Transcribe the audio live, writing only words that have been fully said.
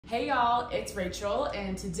Hey y'all, it's Rachel,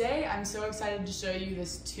 and today I'm so excited to show you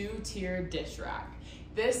this two-tier dish rack.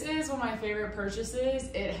 This is one of my favorite purchases.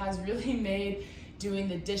 It has really made doing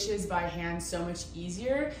the dishes by hand so much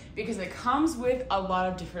easier because it comes with a lot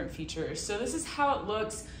of different features. So this is how it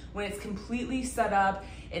looks when it's completely set up.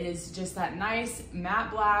 It is just that nice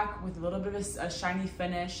matte black with a little bit of a shiny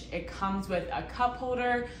finish. It comes with a cup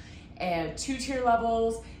holder and two-tier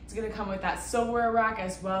levels. It's gonna come with that silverware rack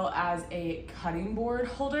as well as a cutting board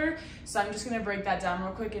holder. So I'm just gonna break that down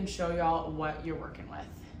real quick and show y'all what you're working with.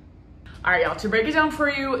 All right, y'all, to break it down for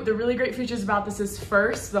you, the really great features about this is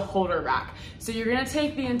first, the holder rack. So you're gonna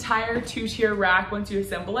take the entire two-tier rack once you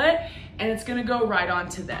assemble it, and it's gonna go right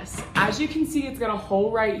onto this. As you can see, it's got a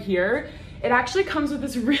hole right here. It actually comes with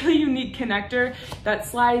this really unique connector that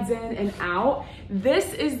slides in and out.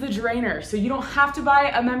 This is the drainer, so you don't have to buy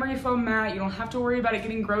a memory foam mat. You don't have to worry about it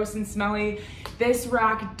getting gross and smelly. This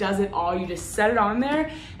rack does it all. You just set it on there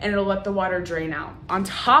and it'll let the water drain out. On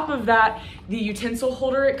top of that, the utensil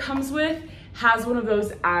holder it comes with has one of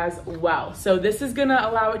those as well. So this is gonna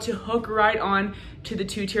allow it to hook right on to the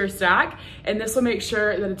two-tier stack, and this will make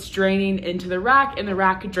sure that it's draining into the rack and the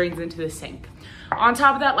rack drains into the sink. On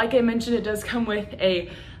top of that, like I mentioned, it does come with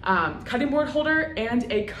a cutting board holder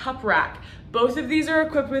and a cup rack. Both of these are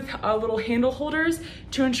equipped with little handle holders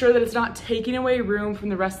to ensure that it's not taking away room from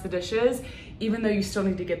the rest of the dishes, even though you still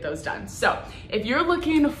need to get those done. So if you're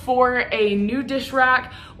looking for a new dish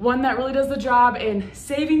rack, one that really does the job in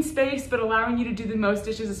saving space but allowing you to do the most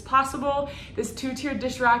dishes as possible, this two-tier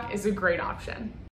dish rack is a great option.